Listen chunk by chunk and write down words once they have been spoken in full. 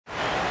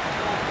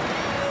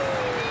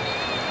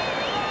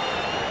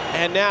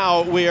And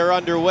now we are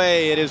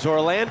underway. It is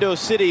Orlando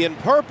City in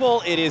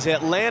purple. It is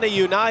Atlanta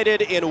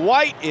United in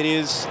white. It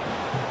is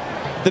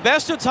the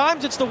best of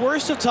times. It's the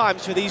worst of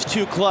times for these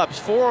two clubs.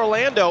 For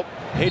Orlando,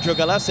 Pedro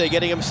Goalless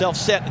getting himself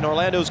set in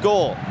Orlando's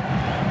goal.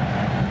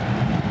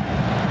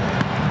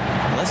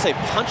 Goalless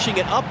punching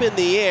it up in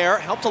the air,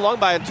 helped along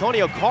by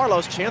Antonio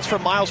Carlos. Chance for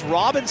Miles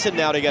Robinson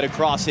now to get a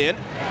cross in.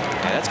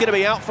 And that's going to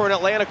be out for an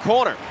Atlanta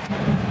corner.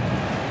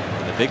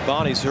 And the big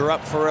bodies are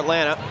up for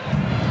Atlanta.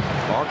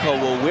 Marco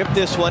will whip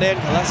this one in.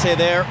 Goalless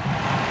there,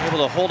 able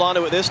to hold on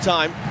to it this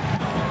time.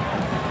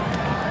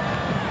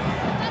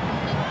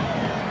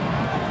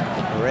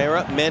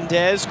 Herrera,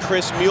 Mendez,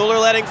 Chris Mueller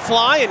letting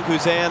fly, and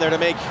Guzan there to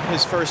make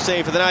his first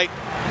save of the night.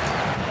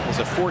 He's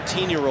a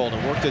 14-year-old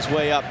and worked his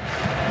way up.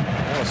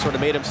 Sort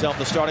of made himself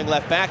the starting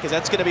left back, as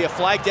that's going to be a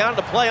flag down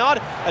to play on.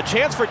 A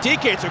chance for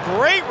DK. It's a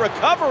great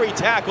recovery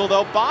tackle,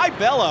 though, by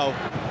Bello.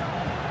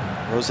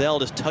 Rosell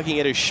just tugging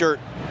at his shirt,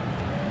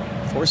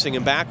 forcing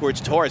him backwards.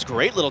 Torres,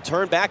 great little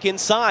turn back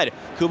inside.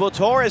 Kubo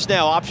Torres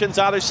now, options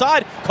either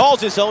side.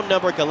 Calls his own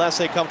number.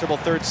 Goalless, comfortable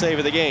third save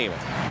of the game.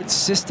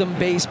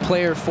 System-based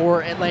player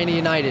for Atlanta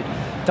United.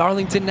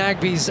 Darlington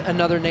Nagbe's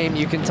another name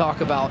you can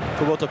talk about.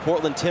 For both the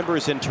Portland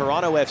Timbers and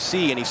Toronto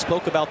FC, and he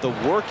spoke about the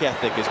work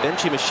ethic as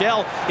Benji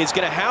Michel is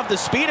going to have the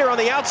speeder on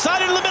the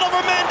outside in the middle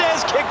for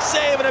Mendez. Kick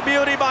save and a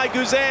beauty by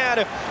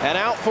Guzan, and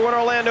out for an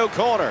Orlando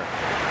corner.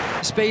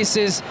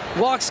 Spaces,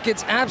 walks,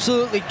 gets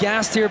absolutely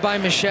gassed here by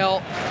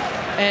Michel,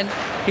 and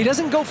he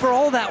doesn't go for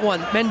all that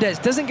one. Mendez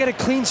doesn't get a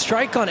clean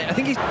strike on it. I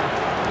think he's...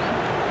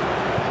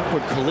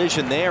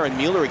 collision there, and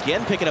Mueller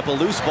again picking up a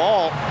loose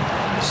ball.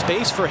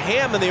 Space for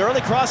him, and the early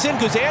cross in.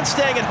 Guzan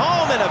staying at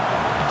home and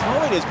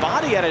throwing his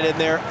body at it in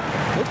there.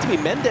 Looked to be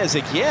Mendez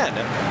again.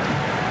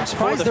 I'm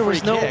surprised there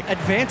was no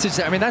advantage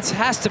there. I mean, that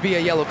has to be a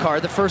yellow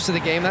card, the first of the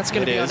game. That's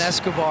going to be on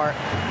Escobar.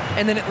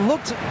 And then it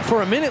looked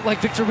for a minute like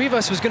Victor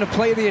Rivas was going to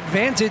play the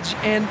advantage,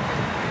 and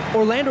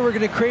Orlando were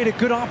going to create a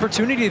good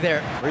opportunity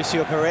there.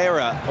 Mauricio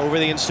Pereira over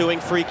the ensuing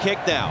free kick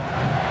now.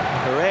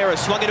 Pereira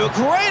swung into a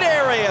great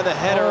area, and the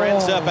header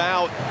ends up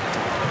out.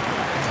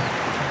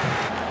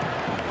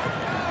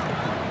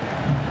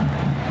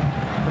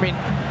 I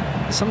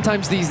mean,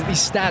 sometimes these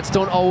stats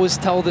don't always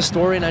tell the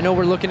story, and I know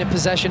we're looking at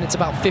possession. It's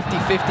about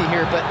 50-50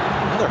 here, but...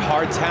 Another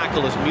hard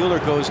tackle as Mueller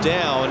goes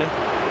down.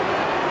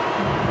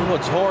 Hugo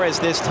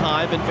Torres this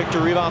time, and Victor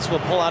Rivas will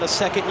pull out a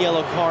second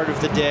yellow card of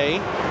the day.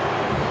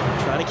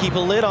 Trying to keep a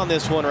lid on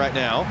this one right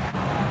now.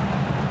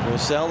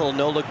 Rosell, little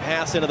no-look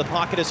pass into the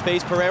pocket of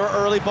space. Pereira,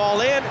 early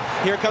ball in.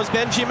 Here comes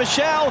Benji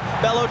Michel.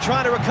 Bello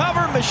trying to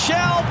recover.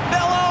 Michel,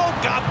 Bello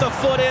got the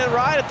foot in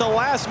right at the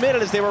last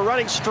minute as they were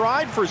running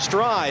stride for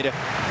stride.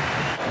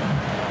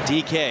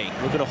 DK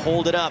looking to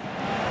hold it up.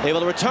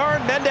 Able to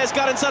return. Mendez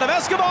got inside of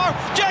Escobar.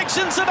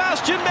 Jackson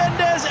Sebastian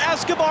Mendez.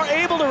 Escobar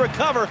able to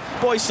recover.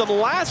 Boy, some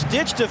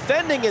last-ditch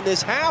defending in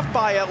this half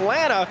by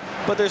Atlanta,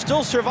 but they're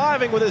still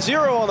surviving with a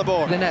 0 on the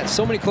board. The net,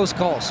 so many close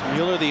calls.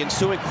 Mueller, the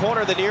ensuing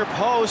corner, the near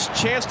post.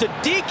 Chance to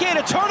DK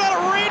to turn out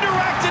and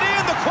redirect it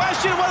in. The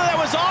question whether that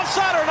was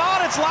offside or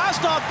not. It's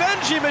last off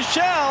Benji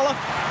Michel.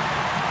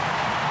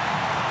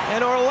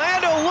 And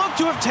Orlando looked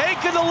to have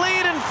taken the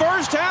lead in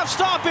first half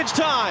stoppage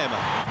time.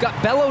 Got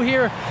Bello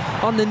here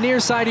on the near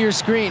side of your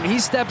screen. He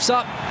steps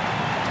up.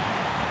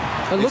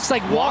 It looks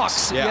like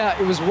Walks. Yeah,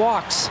 it was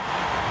Walks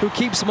who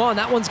keeps him on.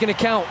 That one's going to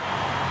count.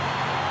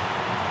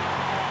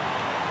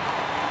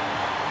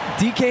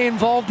 DK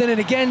involved in it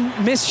again.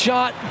 Missed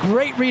shot.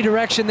 Great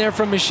redirection there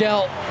from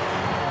Michel.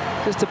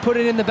 Just to put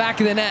it in the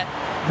back of the net.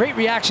 Great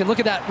reaction. Look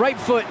at that. Right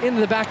foot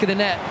into the back of the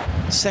net.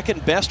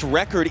 Second best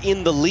record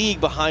in the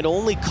league behind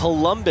only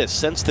Columbus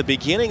since the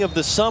beginning of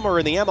the summer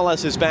in the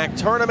MLS is back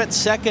tournament.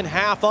 Second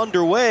half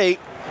underway.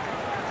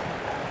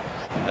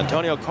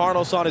 Antonio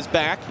Carlos on his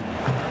back.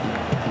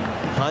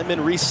 Hyman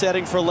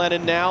resetting for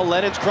Lennon now.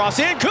 Lennon's cross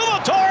in. Kubo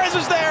Torres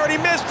is there and he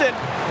missed it.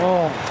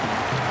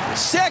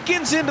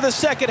 Seconds into the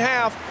second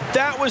half,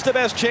 that was the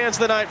best chance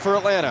of the night for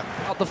Atlanta.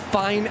 The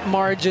fine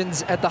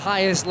margins at the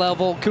highest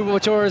level. Kubo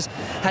Torres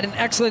had an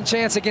excellent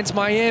chance against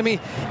Miami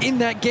in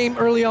that game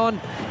early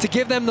on to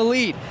give them the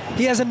lead.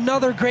 He has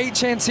another great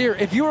chance here.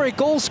 If you are a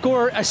goal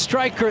scorer, a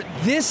striker,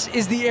 this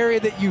is the area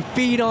that you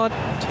feed on.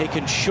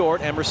 Taken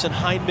short, Emerson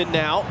Hyndman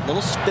now. A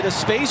little bit of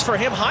space for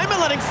him. Hyndman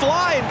letting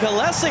fly, and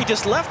Goalless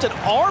just left an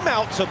arm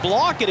out to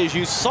block it as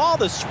you saw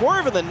the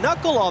swerve of the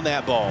knuckle on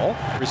that ball.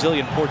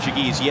 Brazilian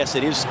Portuguese, yes,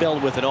 it is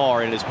spelled with an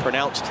R and it is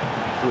pronounced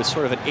with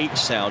sort of an H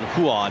sound,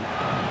 Juan.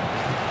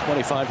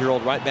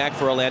 25-year-old right back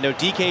for Orlando.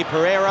 DK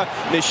Pereira,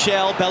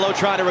 Michel, Bello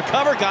trying to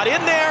recover, got in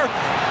there,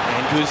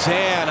 and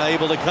Guzan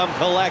able to come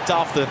collect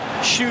off the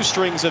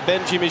shoestrings of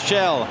Benji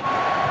Michel.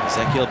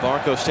 Ezequiel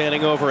Barco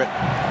standing over it.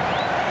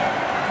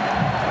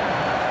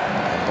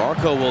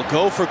 Barco will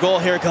go for goal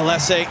here.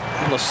 Goalless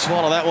able to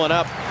swallow that one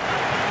up.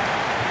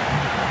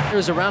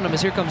 Here's around him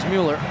as here comes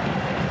Mueller.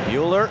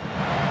 Mueller,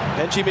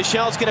 Benji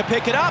Michel's going to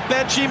pick it up.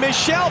 Benji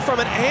Michel from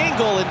an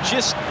angle and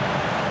just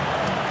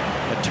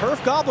a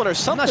turf goblin or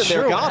something. I'm not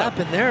sure there what got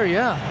happened there,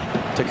 yeah.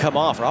 To come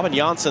off. Robin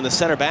Janssen, the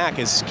center back,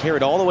 is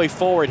carried all the way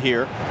forward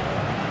here.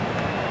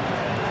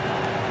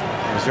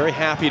 He was very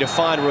happy to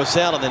find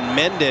Rosell, and then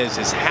Mendez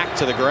is hacked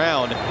to the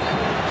ground.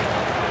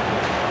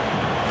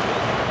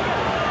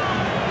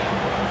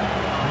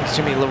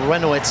 Jimmy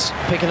Lorenowitz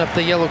picking up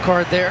the yellow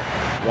card there.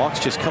 Walk's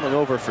just coming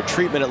over for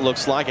treatment, it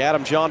looks like.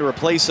 Adam John to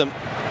replace him.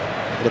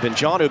 It had been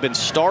John who had been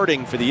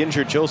starting for the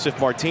injured Joseph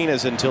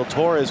Martinez until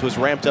Torres was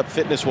ramped up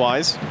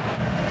fitness-wise.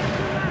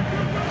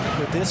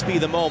 Could this be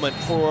the moment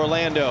for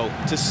Orlando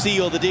to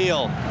seal the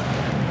deal?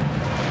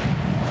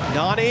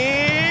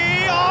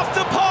 Nani off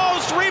the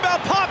post,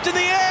 rebound popped in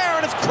the air,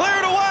 and it's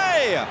cleared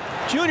away.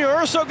 Junior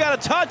Urso got a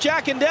touch,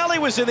 Akindelli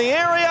was in the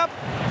area.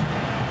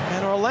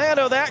 And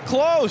Orlando that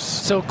close.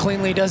 So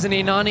cleanly, doesn't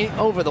he, Nani?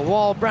 Over the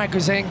wall, Brad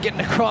Guzan getting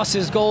across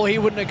his goal. He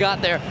wouldn't have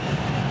got there.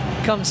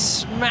 Comes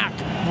smack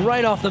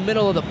right off the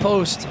middle of the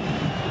post.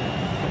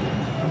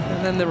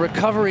 And then the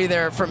recovery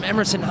there from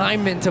Emerson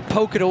Hyndman to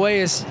poke it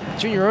away as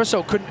Junior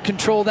Urso couldn't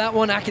control that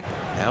one.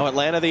 Now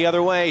Atlanta the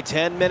other way,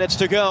 10 minutes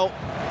to go.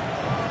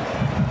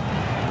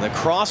 And the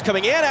cross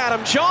coming in,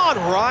 Adam John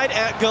right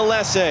at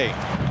Goalless.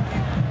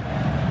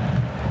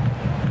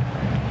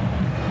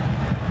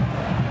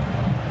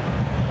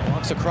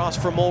 Across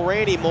for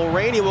Mulraney.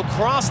 Mulraney will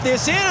cross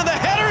this in, and the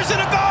header's in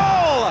a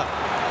goal!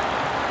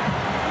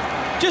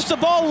 Just a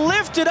ball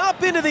lifted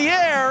up into the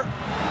air.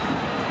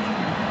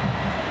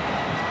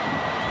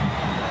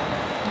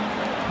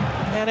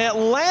 And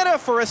Atlanta,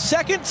 for a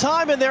second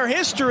time in their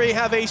history,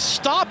 have a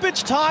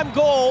stoppage time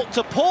goal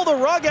to pull the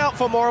rug out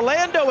from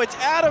Orlando. It's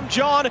Adam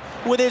John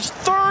with his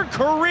third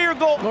career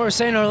goal. Laura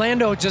saying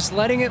Orlando just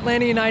letting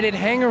Atlanta United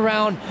hang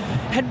around,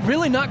 had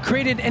really not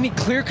created any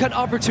clear-cut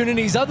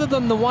opportunities other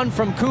than the one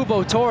from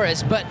Cubo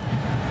Torres. But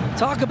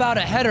talk about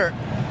a header.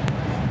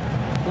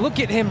 Look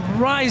at him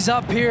rise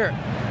up here.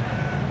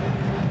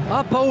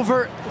 Up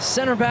over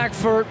center back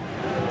for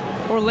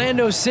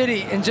Orlando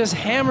City and just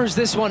hammers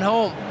this one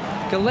home.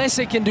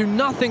 Goalless can do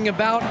nothing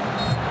about.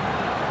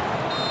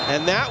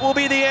 And that will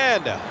be the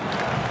end.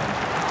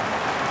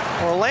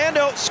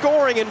 Orlando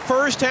scoring in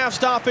first half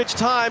stoppage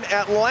time,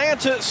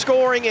 Atlanta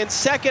scoring in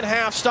second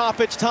half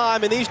stoppage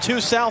time, and these two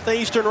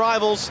Southeastern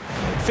rivals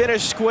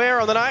finish square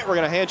on the night. We're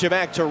going to hand you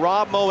back to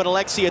Rob, Mo, and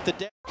Alexi at the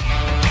deck.